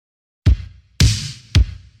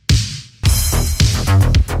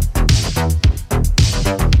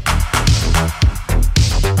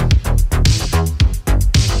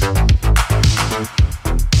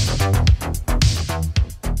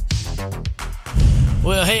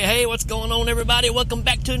Well, hey, what's going on, everybody? Welcome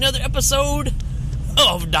back to another episode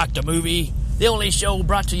of Dr. Movie, the only show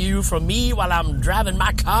brought to you from me while I'm driving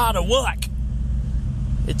my car to work.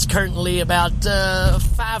 It's currently about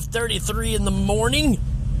 5:33 in the morning,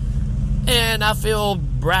 and I feel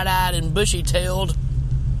bright-eyed and bushy-tailed.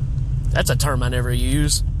 That's a term I never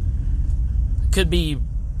use. Could be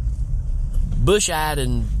bush-eyed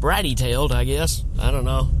and bratty-tailed, I guess. I don't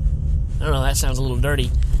know. That sounds a little dirty.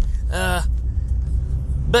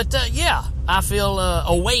 But I feel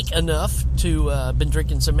awake enough to been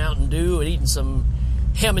drinking some Mountain Dew and eating some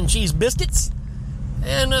ham and cheese biscuits,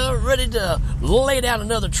 and ready to lay down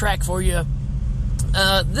another track for you.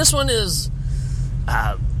 This one is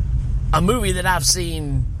a movie that I've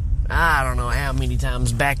seen, I don't know how many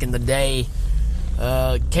times back in the day.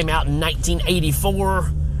 Came out in 1984.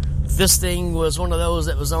 This thing was one of those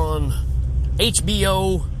that was on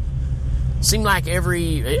HBO. Seemed like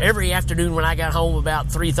every afternoon when I got home about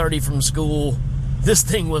 3:30 from school, this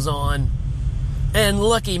thing was on. And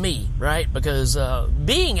lucky me, right? Because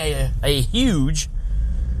being a huge,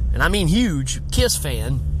 and I mean huge, Kiss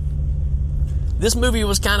fan, this movie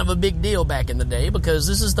was kind of a big deal back in the day because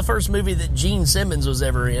this is the first movie that Gene Simmons was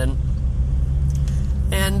ever in.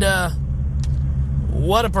 And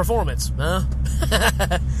what a performance, huh?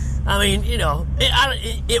 I mean,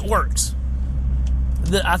 it works.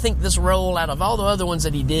 I think this role, out of all the other ones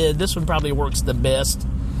that he did, this one probably works the best.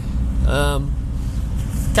 Kind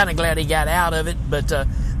of glad he got out of it, but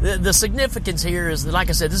the significance here is that, like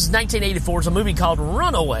I said, this is 1984. It's a movie called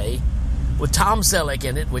Runaway with Tom Selleck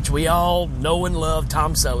in it, which we all know and love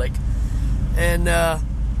Tom Selleck. And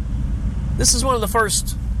this is one of the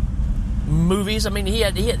first movies. I mean, he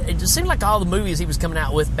had it just seemed like all the movies he was coming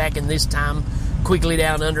out with back in this time, Quickly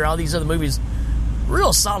Down Under, all these other movies,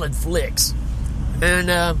 real solid flicks.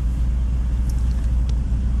 And I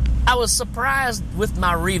was surprised with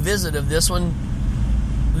my revisit of this one.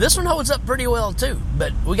 This one holds up pretty well, too.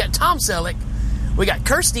 But we got Tom Selleck. We got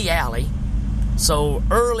Kirstie Alley. So,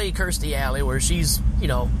 early Kirstie Alley, where she's,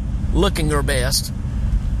 looking her best.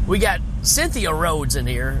 We got Cynthia Rhodes in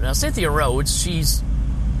here. Now, Cynthia Rhodes,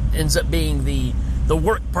 ends up being the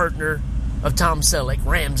work partner of Tom Selleck.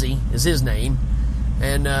 Ramsey is his name.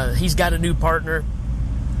 And he's got a new partner.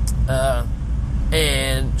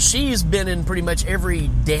 And she's been in pretty much every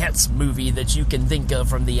dance movie that you can think of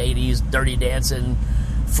from the 80s. Dirty Dancing,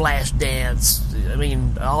 Flashdance. I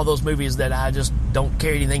mean, all those movies that I just don't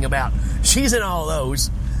care anything about. She's in all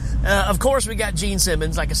those. Of course, we got Gene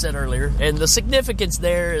Simmons, like I said earlier. And the significance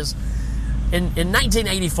there is, in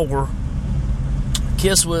 1984,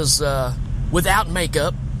 Kiss was without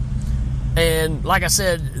makeup. And like I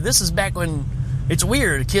said, this is back when, it's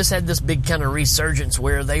weird, Kiss had this big kind of resurgence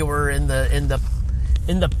where they were in the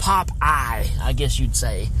pop eye, I guess you'd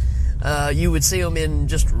say. You would see them in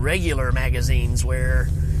just regular magazines where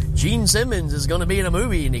Gene Simmons is going to be in a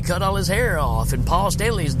movie and he cut all his hair off, and Paul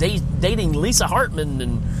Stanley's dating Lisa Hartman,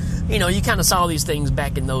 and you kind of saw these things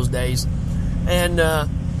back in those days. And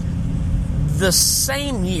the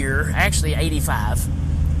same year, actually 85,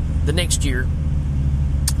 the next year,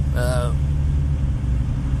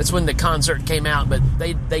 that's when the concert came out, but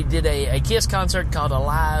they did a Kiss concert called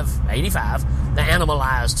Alive 85, the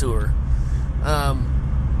Animalize tour.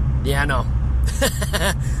 Yeah, I know.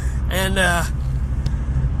 And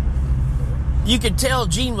you could tell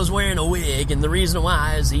Gene was wearing a wig, and the reason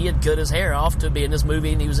why is he had cut his hair off to be in this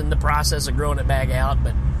movie, and he was in the process of growing it back out.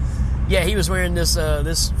 But yeah, he was wearing this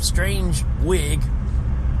strange wig,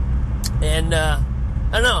 and I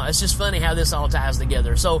don't know. It's just funny how this all ties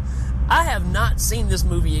together. So I have not seen this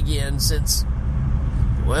movie again since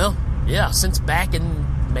back in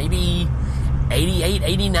maybe 88,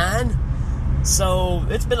 89. So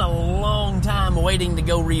it's been a long time waiting to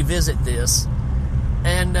go revisit this.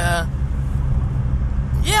 And,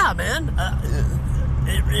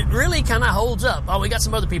 it really kind of holds up. Oh, we got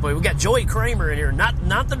some other people. We got Joey Kramer in here.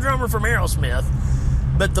 Not the drummer from Aerosmith,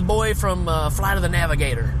 but the boy from Flight of the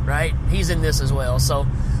Navigator, right? He's in this as well. So,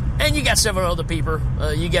 and you got several other people.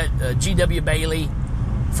 You got G.W. Bailey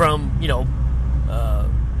from,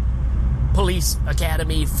 Police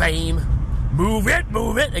Academy fame. Move it.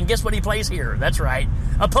 And guess what he plays here? That's right.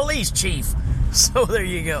 A police chief. So there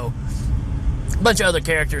you go. A bunch of other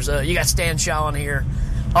characters. You got Stan Shaw in here.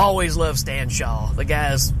 Always love Stan Shaw. The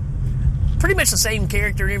guy's pretty much the same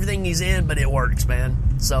character in everything he's in, but it works, man.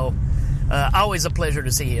 So, always a pleasure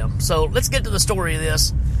to see him. So, let's get to the story of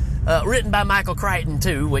this. Written by Michael Crichton,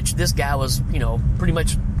 too, which this guy was, pretty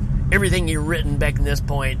much everything he written back in this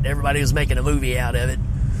point, everybody was making a movie out of it.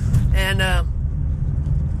 And,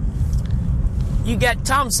 you got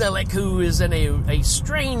Tom Selleck, who is in a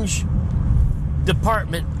strange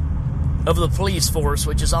department of the police force,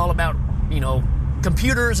 which is all about,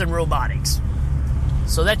 computers and robotics.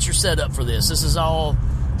 So that's your setup for this. This is all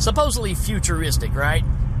supposedly futuristic, right?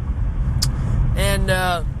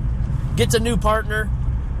 And gets a new partner,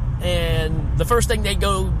 and the first thing they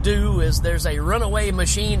go do is there's a runaway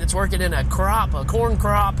machine that's working in a corn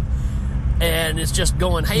crop, and it's just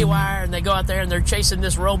going haywire, and they go out there and they're chasing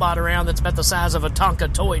this robot around that's about the size of a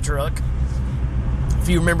Tonka toy truck, if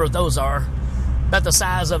you remember what those are, about the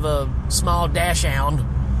size of a small dash hound.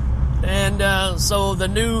 And so the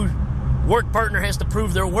new work partner has to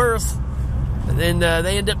prove their worth, and then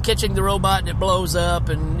they end up catching the robot, and it blows up,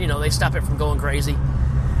 and they stop it from going crazy.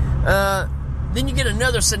 Then you get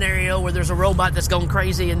another scenario where there's a robot that's going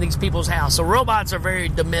crazy in these people's house. So robots are very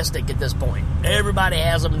domestic at this point. Everybody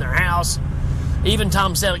has them in their house. Even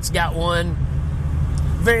Tom Selleck's got one.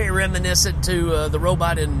 Very reminiscent to the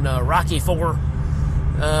robot in Rocky IV,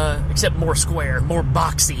 except more square, more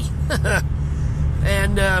boxy.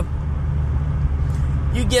 And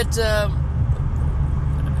you get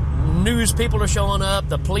news people are showing up.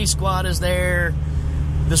 The police squad is there.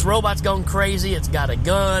 This robot's going crazy. It's got a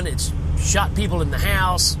gun. It's shot people in the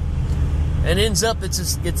house. And ends up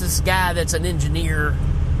it's this guy that's an engineer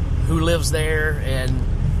who lives there, and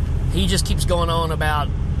he just keeps going on about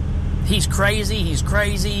he's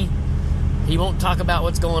crazy. He won't talk about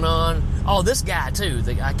what's going on. Oh, this guy too.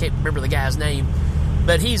 I can't remember the guy's name,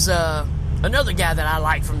 but he's another guy that I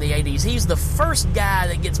like from the 80s. He's the first guy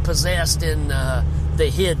that gets possessed in The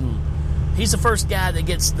Hidden. He's the first guy that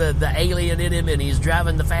gets the alien in him, and he's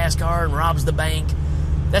driving the fast car and robs the bank.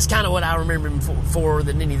 That's kind of what I remember him for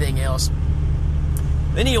than anything else.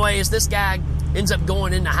 Anyways, this guy ends up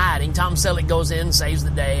going into hiding. Tom Selleck goes in, saves the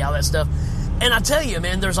day, all that stuff. And I tell you,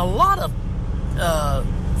 man, there's a lot of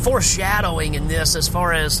foreshadowing in this as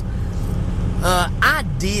far as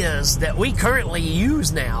ideas that we currently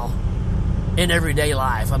use now in everyday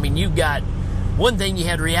life. I mean, you've got one thing, you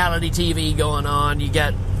had reality TV going on. You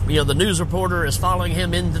got, the news reporter is following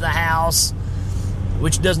him into the house,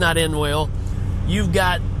 which does not end well. You've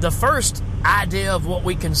got the first idea of what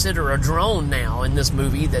we consider a drone now in this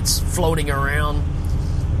movie that's floating around.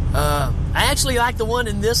 I actually like the one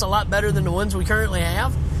in this a lot better than the ones we currently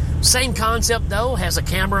have. Same concept, though. Has a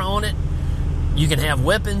camera on it. You can have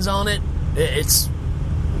weapons on it. It's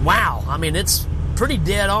wow. I mean, it's pretty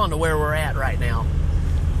dead on to where we're at right now.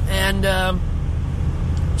 And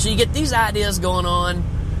so you get these ideas going on.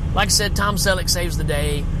 Like I said, Tom Selleck saves the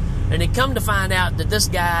day. And they come to find out that this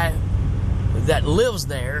guy that lives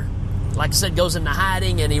there, like I said, goes into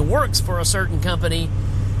hiding, and he works for a certain company.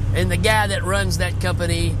 And the guy that runs that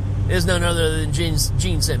company is none other than Gene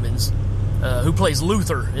Simmons, who plays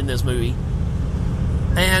Luther in this movie.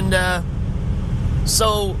 And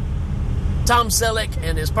so Tom Selleck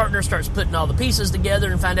and his partner starts putting all the pieces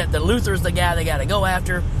together and find out that Luther's the guy they got to go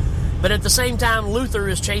after. But at the same time, Luther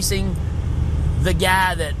is chasing the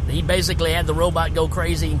guy that he basically had the robot go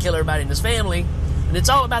crazy and kill everybody in his family. And it's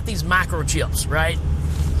all about these microchips, right?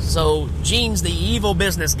 So Gene's the evil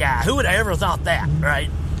business guy. Who would have ever thought that, right?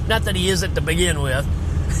 Not that he isn't to begin with.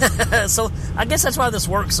 So I guess that's why this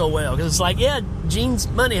works so well. Because it's like, yeah, Gene's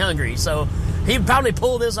money hungry. So he'd probably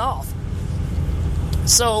pull this off.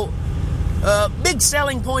 So big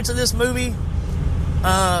selling points of this movie.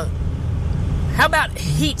 How about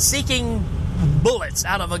heat-seeking bullets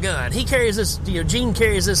out of a gun? He carries this, Gene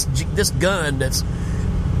carries this gun that's,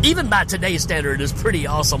 even by today's standard, is pretty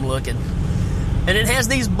awesome looking. And it has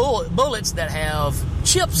these bullets that have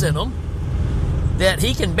chips in them that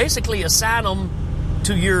he can basically assign them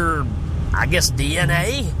to your, I guess,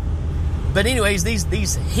 DNA. But anyways,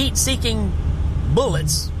 these heat-seeking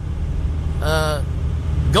bullets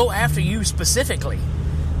go after you specifically.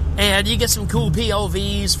 And you get some cool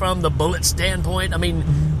POVs from the bullet standpoint. I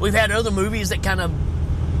mean, we've had other movies that kind of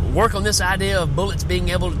work on this idea of bullets being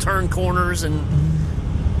able to turn corners and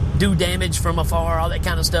do damage from afar, all that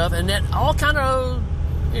kind of stuff. And that all kind of,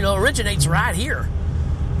 originates right here.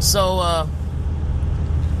 So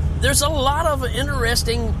there's a lot of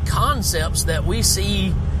interesting concepts that we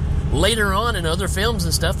see later on in other films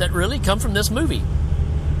and stuff that really come from this movie.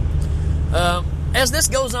 As this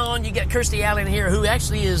goes on, you get Kirstie Alley here, who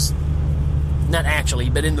actually is, not actually,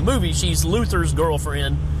 but in the movie, she's Luther's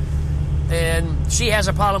girlfriend. And she has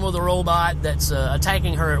a problem with a robot that's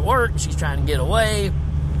attacking her at work. She's trying to get away.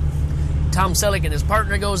 Tom Selleck and his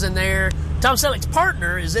partner goes in there. Tom Selleck's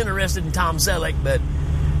partner is interested in Tom Selleck, but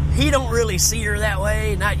he don't really see her that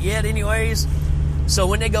way, not yet anyways. So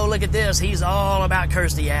when they go look at this, he's all about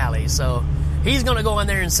Kirstie Alley. So he's going to go in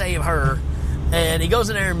there and save her. And he goes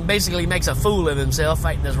in there and basically makes a fool of himself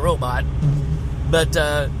fighting this robot. but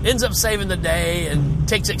ends up saving the day and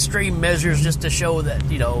takes extreme measures just to show that,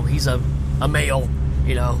 he's a male,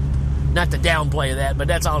 not to downplay that, but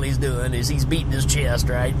that's all he's doing is he's beating his chest,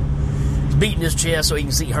 right? He's beating his chest so he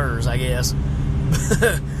can see hers, I guess.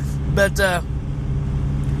 But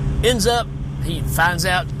ends up, he finds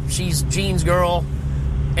out she's Jean's girl,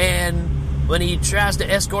 and when he tries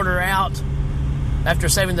to escort her out after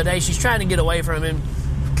saving the day, she's trying to get away from him.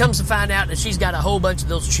 Comes to find out that she's got a whole bunch of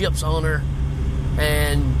those chips on her,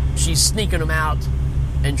 and she's sneaking them out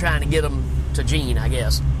and trying to get them to Jean, I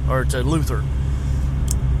guess, or to Luther.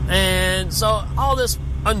 And so all this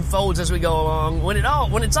unfolds as we go along. When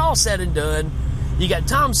it's all said and done, you got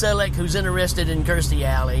Tom Selleck, who's interested in Kirstie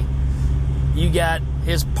Alley. You got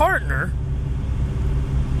his partner.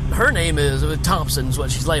 Her name is Thompson, is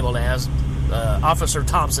what she's labeled as, Officer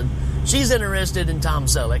Thompson. She's interested in Tom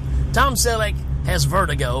Selleck. Tom Selleck has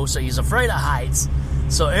vertigo, so he's afraid of heights.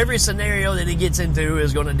 So every scenario that he gets into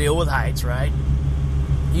is going to deal with heights, right?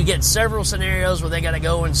 You get several scenarios where they got to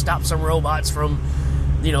go and stop some robots from,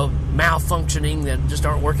 malfunctioning that just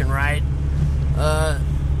aren't working right.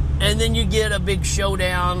 And then you get a big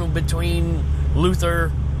showdown between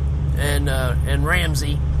Luther and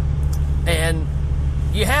Ramsey. And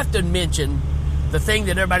you have to mention the thing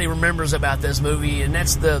that everybody remembers about this movie, and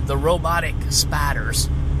that's the robotic spiders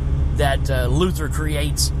that Luther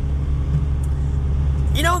creates.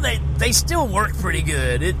 They still work pretty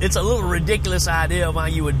good. It's a little ridiculous idea why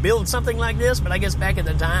you would build something like this, but I guess back at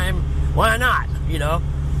the time, why not,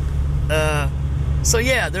 So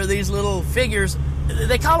yeah, they're these little figures.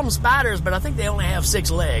 They call them spiders, but I think they only have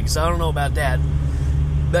 6 legs, so I don't know about that.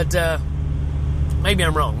 But maybe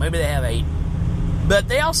I'm wrong. Maybe they have 8. But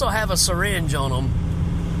they also have a syringe on them,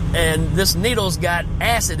 and this needle's got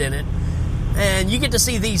acid in it. And you get to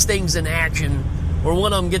see these things in action, where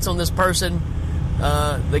one of them gets on this person,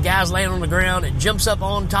 the guy's laying on the ground, it jumps up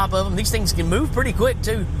on top of him. These things can move pretty quick,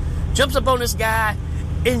 too. Jumps up on this guy,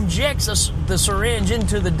 injects the syringe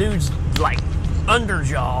into the dude's,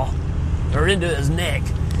 underjaw, or into his neck,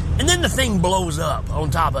 and then the thing blows up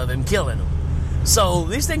on top of him, killing him. So,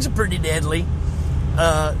 these things are pretty deadly.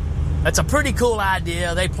 That's a pretty cool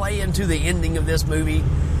idea. They play into the ending of this movie.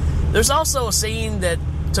 There's also a scene that,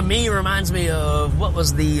 to me, reminds me of what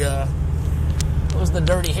was the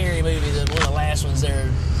Dirty Harry movie, one of the last ones there?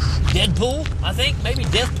 Deadpool, I think? Maybe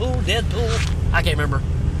Deathpool? I can't remember.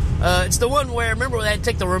 It's the one where, remember when they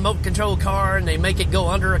take the remote control car and they make it go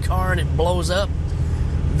under a car and it blows up?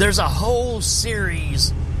 There's a whole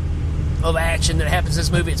series of action that happens in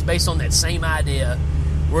this movie. It's based on that same idea,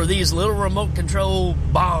 where these little remote control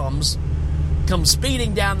bombs come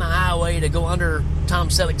speeding down the highway to go under Tom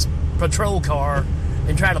Selleck's patrol car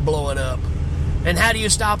and try to blow it up. And how do you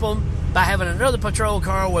stop them? By having another patrol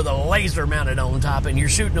car with a laser mounted on top, and you're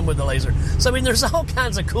shooting them with the laser. So, there's all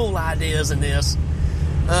kinds of cool ideas in this.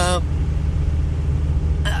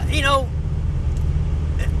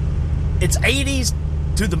 It's 80s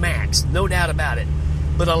to the max, no doubt about it.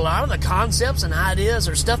 But a lot of the concepts and ideas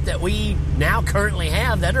are stuff that we now currently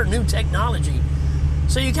have that are new technology.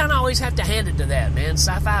 So you kind of always have to hand it to that, man.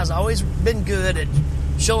 Sci-fi has always been good at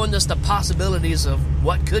showing us the possibilities of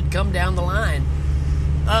what could come down the line.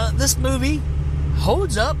 This movie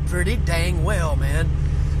holds up pretty dang well, man.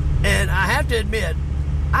 And I have to admit,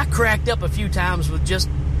 I cracked up a few times with just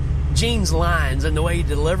Gene's lines and the way he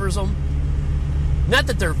delivers them. Not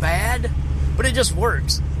that they're bad, but it just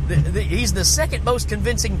works. He's the second most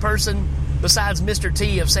convincing person besides Mr.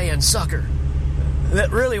 T of saying sucker.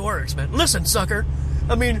 That really works, man. Listen, sucker.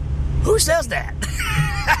 Who says that?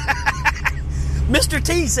 Mr.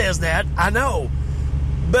 T says that, I know.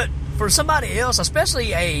 But for somebody else,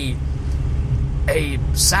 especially a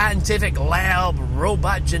scientific lab,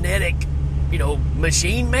 robot genetic,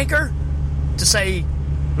 machine maker, to say,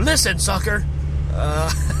 listen, sucker.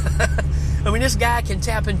 This guy can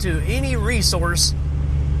tap into any resource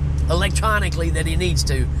electronically that he needs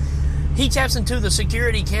to. He taps into the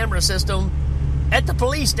security camera system at the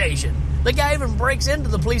police station. The guy even breaks into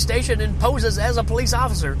the police station and poses as a police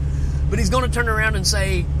officer. But he's going to turn around and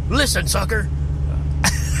say, listen, sucker.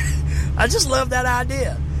 I just love that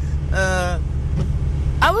idea.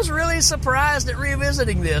 I was really surprised at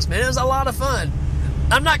revisiting this, man. It was a lot of fun.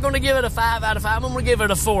 I'm not going to give it a 5 out of 5. I'm going to give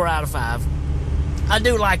it a 4 out of 5. I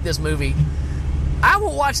do like this movie. I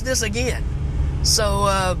will watch this again.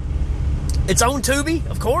 So, it's on Tubi,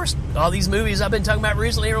 of course. All these movies I've been talking about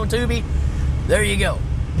recently are on Tubi. There you go.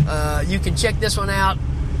 You can check this one out.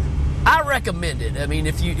 I recommend it.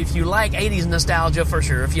 If you like 80s nostalgia, for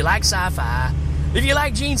sure. If you like sci-fi. If you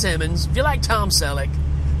like Gene Simmons. If you like Tom Selleck.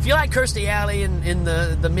 If you like Kirstie Alley in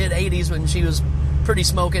the mid-80s when she was pretty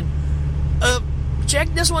smoking. check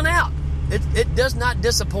this one out. It does not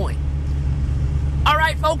disappoint. All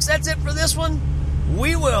right, folks, that's it for this one.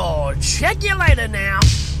 We will check you later now.